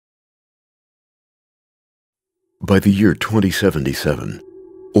By the year 2077,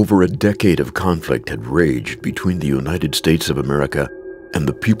 over a decade of conflict had raged between the United States of America and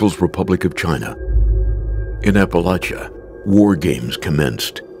the People's Republic of China. In Appalachia, war games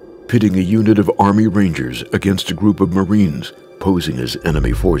commenced, pitting a unit of Army Rangers against a group of Marines posing as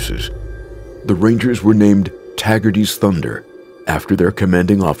enemy forces. The Rangers were named Taggarty's Thunder, after their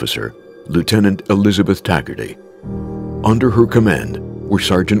commanding officer, Lieutenant Elizabeth Taggarty. Under her command were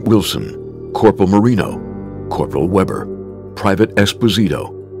Sergeant Wilson, Corporal Marino, Corporal Weber, Private Esposito,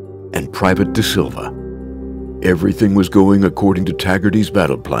 and Private De Silva. Everything was going according to Taggarty's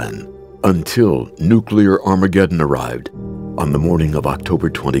battle plan until nuclear Armageddon arrived on the morning of October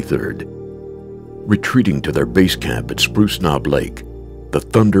 23rd. Retreating to their base camp at Spruce Knob Lake, the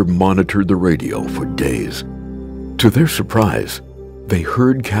Thunder monitored the radio for days. To their surprise, they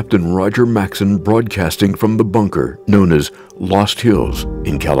heard Captain Roger Maxson broadcasting from the bunker known as Lost Hills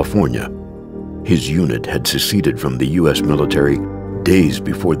in California. His unit had seceded from the U.S. military days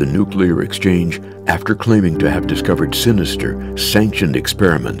before the nuclear exchange after claiming to have discovered sinister, sanctioned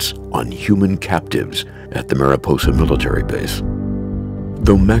experiments on human captives at the Mariposa military base.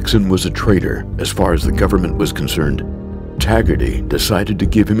 Though Maxson was a traitor as far as the government was concerned, Taggarty decided to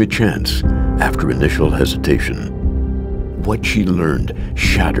give him a chance after initial hesitation. What she learned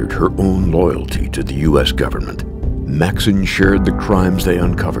shattered her own loyalty to the U.S. government. Maxson shared the crimes they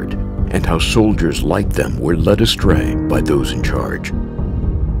uncovered and how soldiers like them were led astray by those in charge.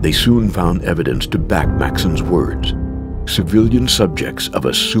 They soon found evidence to back Maxson's words: civilian subjects of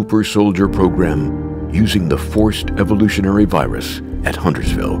a super soldier program using the forced evolutionary virus at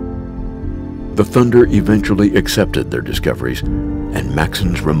Huntersville. The Thunder eventually accepted their discoveries and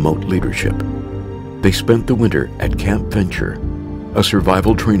Maxson's remote leadership. They spent the winter at Camp Venture, a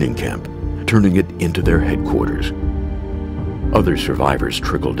survival training camp, turning it into their headquarters. Other survivors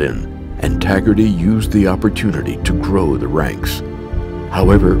trickled in, and Taggarty used the opportunity to grow the ranks.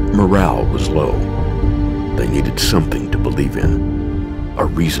 However, morale was low. They needed something to believe in, a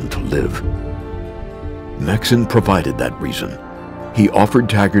reason to live. Maxson provided that reason. He offered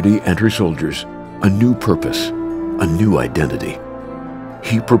Taggarty and her soldiers a new purpose, a new identity.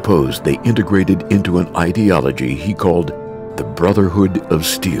 He proposed they integrated into an ideology he called the Brotherhood of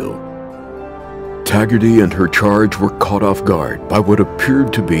Steel. Taggarty and her charge were caught off guard by what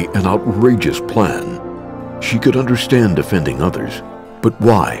appeared to be an outrageous plan. She could understand defending others, but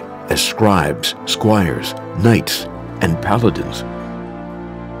why as scribes, squires, knights, and paladins?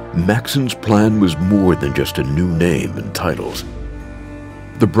 Maxson's plan was more than just a new name and titles.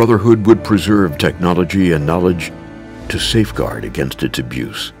 The Brotherhood would preserve technology and knowledge to safeguard against its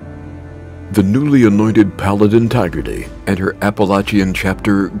abuse. The newly anointed Paladin Taggarty and her Appalachian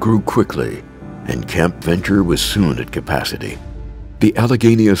chapter grew quickly, and Camp Venture was soon at capacity. The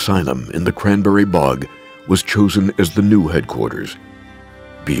Allegheny Asylum in the Cranberry Bog was chosen as the new headquarters,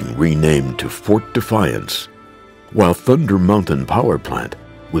 being renamed to Fort Defiance, while Thunder Mountain Power Plant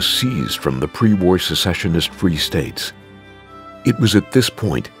was seized from the pre-war secessionist Free States. It was at this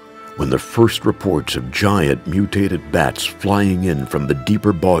point when the first reports of giant mutated bats flying in from the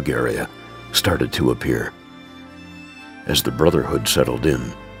deeper bog area started to appear. As the Brotherhood settled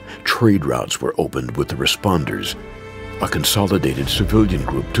in, trade routes were opened with the Responders, a consolidated civilian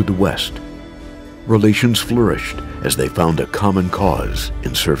group to the west. Relations flourished as they found a common cause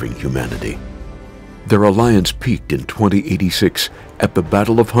in serving humanity. Their alliance peaked in 2086 at the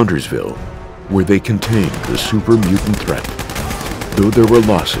Battle of Huntersville, where they contained the super mutant threat. Though there were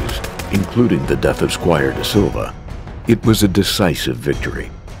losses, including the death of Squire De Silva, it was a decisive victory.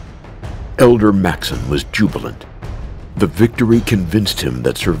 Elder Maxson was jubilant. The victory convinced him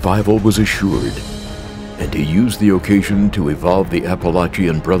that survival was assured, and he used the occasion to evolve the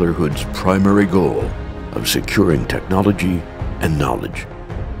Appalachian Brotherhood's primary goal of securing technology and knowledge.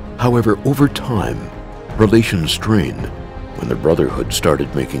 However, over time, relations strained when the Brotherhood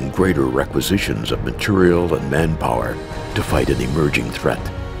started making greater requisitions of material and manpower to fight an emerging threat.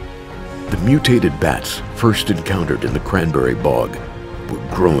 The mutated bats first encountered in the Cranberry Bog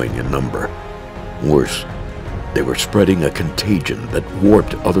were growing in number. Worse, they were spreading a contagion that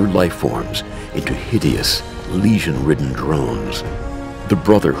warped other life forms into hideous, lesion-ridden drones. The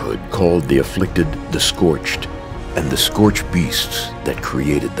Brotherhood called the afflicted the Scorched, and the scorched beasts that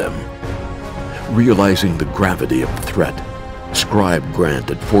created them. Realizing the gravity of the threat, Scribe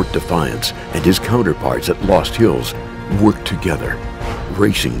Grant at Fort Defiance and his counterparts at Lost Hills worked together,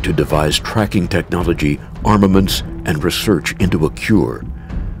 racing to devise tracking technology, armaments, and research into a cure,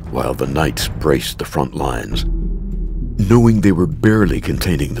 while the Knights braced the front lines. Knowing they were barely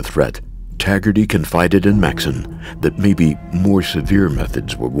containing the threat, Taggarty confided in Maxson that maybe more severe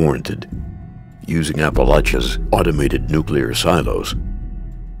methods were warranted. using Appalachia's automated nuclear silos.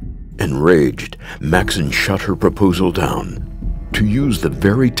 Enraged, Maxon shut her proposal down. To use the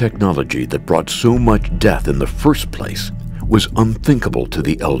very technology that brought so much death in the first place was unthinkable to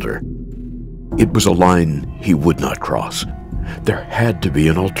the elder. It was a line he would not cross. There had to be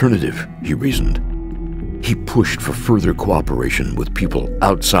an alternative, he reasoned. He pushed for further cooperation with people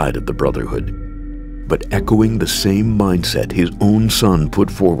outside of the Brotherhood. But echoing the same mindset his own son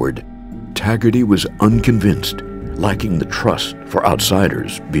put forward, Taggarty was unconvinced, lacking the trust for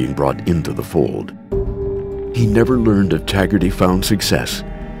outsiders being brought into the fold. He never learned if Taggarty found success,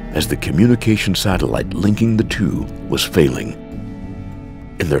 as the communication satellite linking the two was failing.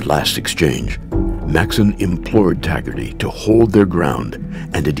 In their last exchange, Maxon implored Taggarty to hold their ground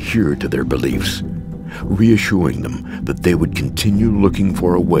and adhere to their beliefs, reassuring them that they would continue looking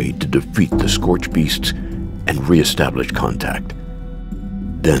for a way to defeat the Scorched Beasts and re-establish contact.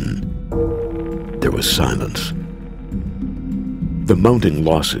 Then, there was silence. The mounting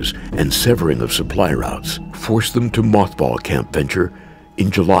losses and severing of supply routes forced them to mothball Camp Venture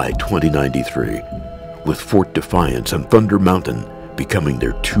in July 2093, with Fort Defiance and Thunder Mountain becoming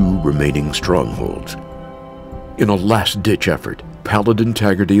their two remaining strongholds. In a last-ditch effort, Paladin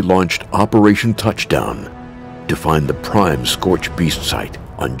Taggarty launched Operation Touchdown to find the prime Scorched Beast site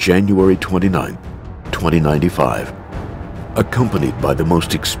on January 29, 2095. Accompanied by the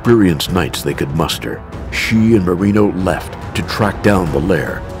most experienced knights they could muster, she and Marino left to track down the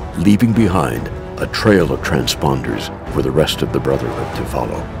lair, leaving behind a trail of transponders for the rest of the Brotherhood to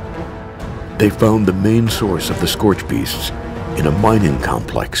follow. They found the main source of the Scorched Beasts in a mining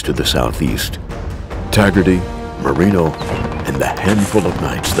complex to the southeast. Taggarty, Marino, and the handful of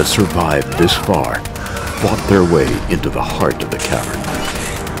knights that survived this far fought their way into the heart of the cavern.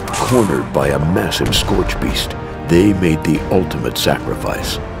 Cornered by a massive Scorched Beast, they made the ultimate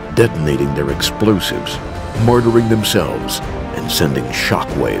sacrifice, detonating their explosives, martyring themselves, and sending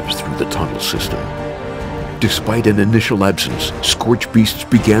shockwaves through the tunnel system. Despite an initial absence, Scorched Beasts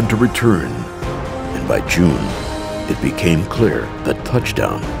began to return, and by June, it became clear that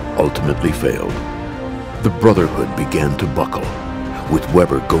Touchdown ultimately failed. The Brotherhood began to buckle, with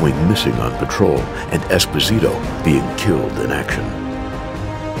Weber going missing on patrol and Esposito being killed in action.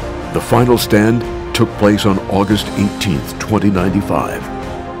 The final stand took place on August 18, 2095,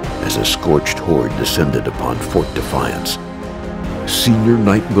 as a scorched horde descended upon Fort Defiance. Senior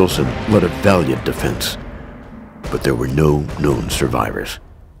Knight Wilson led a valiant defense, but there were no known survivors.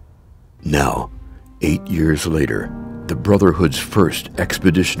 Now, 8 years later, the Brotherhood's first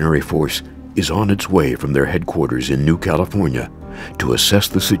expeditionary force is on its way from their headquarters in New California to assess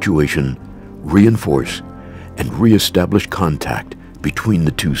the situation, reinforce, and re-establish contact between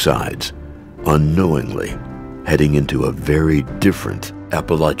the two sides, unknowingly heading into a very different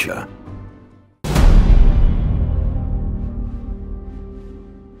Appalachia.